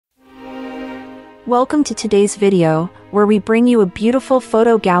Welcome to today's video, where we bring you a beautiful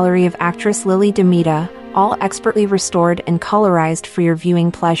photo gallery of actress Lili Damita, all expertly restored and colorized for your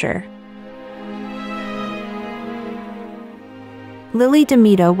viewing pleasure. Lili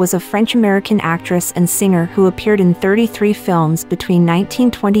Damita was a French-American actress and singer who appeared in 33 films between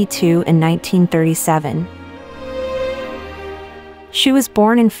 1922 and 1937. She was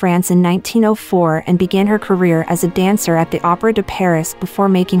born in France in 1904 and began her career as a dancer at the Opéra de Paris before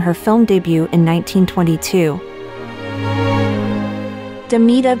making her film debut in 1922.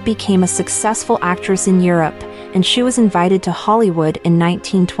 Damita became a successful actress in Europe, and she was invited to Hollywood in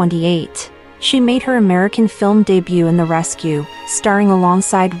 1928. She made her American film debut in The Rescue, starring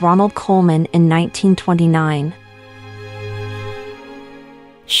alongside Ronald Colman in 1929.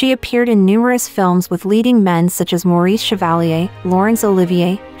 She appeared in numerous films with leading men such as Maurice Chevalier, Laurence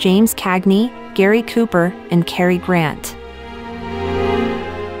Olivier, James Cagney, Gary Cooper, and Cary Grant.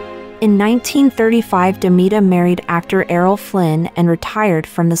 In 1935, Damita married actor Errol Flynn and retired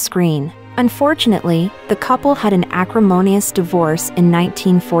from the screen. Unfortunately, the couple had an acrimonious divorce in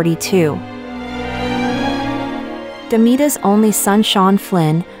 1942. Damita's only son Sean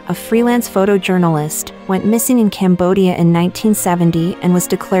Flynn, a freelance photojournalist, went missing in Cambodia in 1970 and was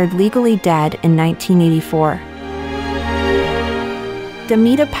declared legally dead in 1984.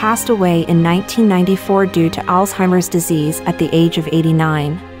 Damita passed away in 1994 due to Alzheimer's disease at the age of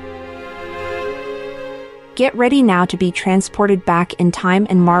 89. Get ready now to be transported back in time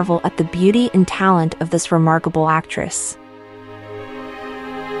and marvel at the beauty and talent of this remarkable actress.